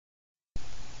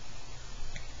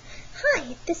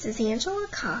Hi, this is Angela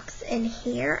Cox, and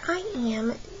here I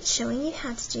am showing you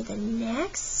how to do the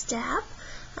next step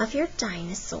of your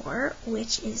dinosaur,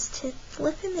 which is to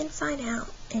flip him inside out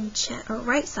and check, or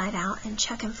right side out, and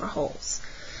check him for holes.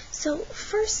 So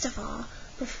first of all,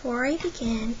 before I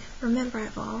begin, remember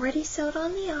I've already sewed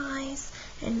on the eyes,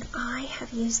 and I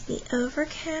have used the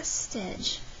overcast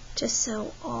stitch to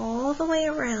sew all the way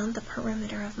around the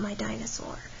perimeter of my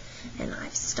dinosaur. And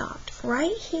I've stopped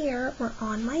right here where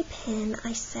on my pin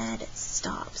I said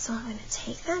stop. So I'm going to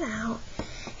take that out,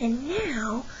 and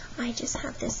now I just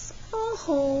have this small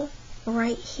hole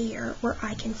right here where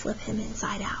I can flip him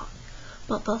inside out.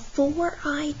 But before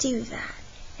I do that,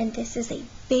 and this is a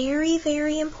very,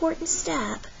 very important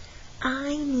step,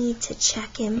 I need to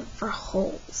check him for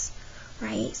holes,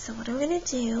 right? So what I'm going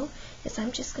to do is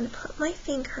I'm just going to put my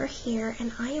finger here,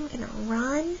 and I am going to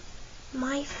run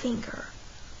my finger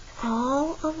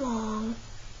all along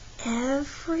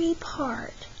every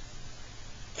part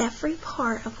of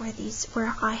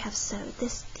where I have sewed.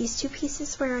 These two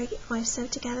pieces where I've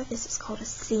sewed together, this is called a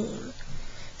seam.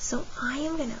 So I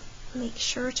am going to make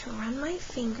sure to run my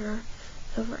finger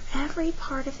over every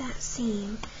part of that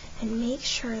seam and make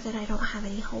sure that I don't have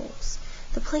any holes.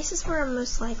 The places where I'm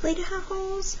most likely to have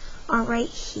holes are right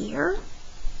here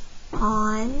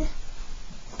on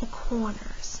the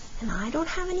corners, and I don't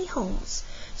have any holes.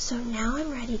 So now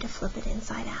I'm ready to flip it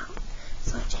inside out.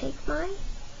 So I take my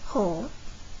hole,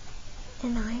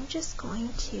 and I'm just going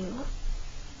to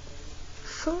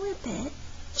flip it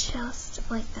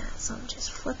just like that. So I'm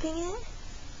just flipping it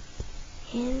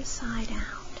inside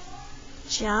out,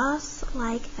 just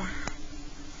like that,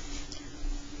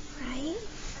 right?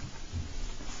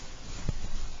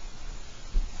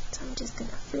 So I'm just going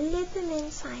to flip them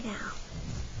inside out.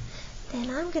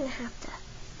 Then I'm going to have to,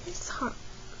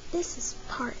 this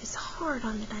part is hard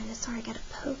on the dinosaur. I got to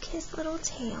poke his little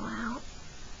tail out.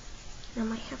 And I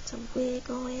might have to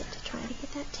wiggle it to try to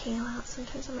get that tail out.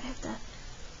 Sometimes I might have to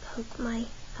poke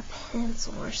a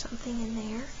pencil or something in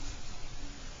there.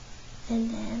 And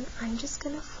then I'm just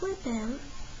going to flip him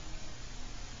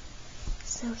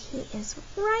so he is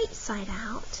right side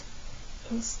out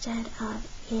instead of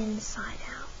inside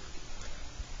out.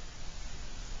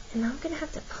 And I'm going to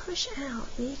have to push out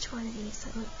each one of these.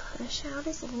 I'm going to push out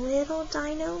his little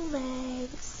dino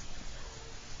legs.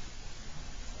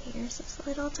 Here's his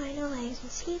little dino legs.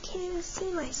 And see, you can't even see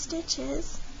my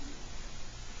stitches.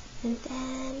 And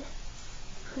then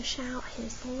push out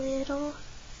his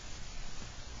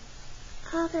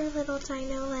other little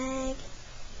dino leg.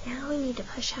 Now we need to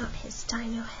push out his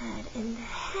dino head. And the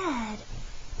head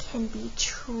can be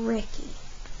tricky.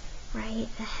 Right?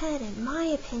 The head, in my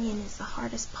opinion, is the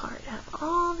hardest part of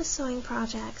all the sewing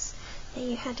projects that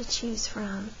you had to choose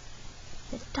from.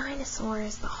 The dinosaur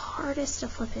is the hardest to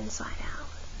flip inside out.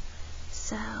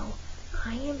 So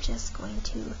I am just going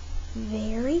to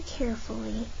very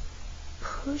carefully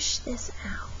push this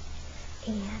out,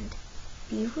 and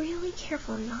be really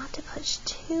careful not to put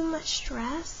too much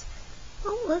stress.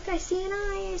 Oh, look, I see an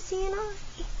eye, I see an eye.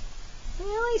 Well,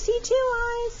 I see two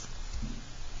eyes.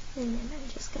 And then I'm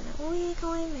just going to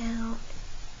wiggle him out.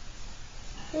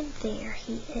 And there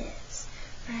he is,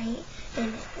 right?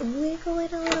 And wiggle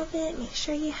it a little bit. Make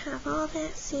sure you have all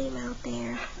that seam out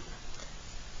there.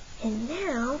 And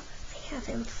now I have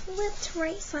him flipped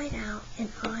right side out,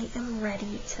 and I am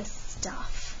ready to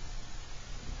stuff.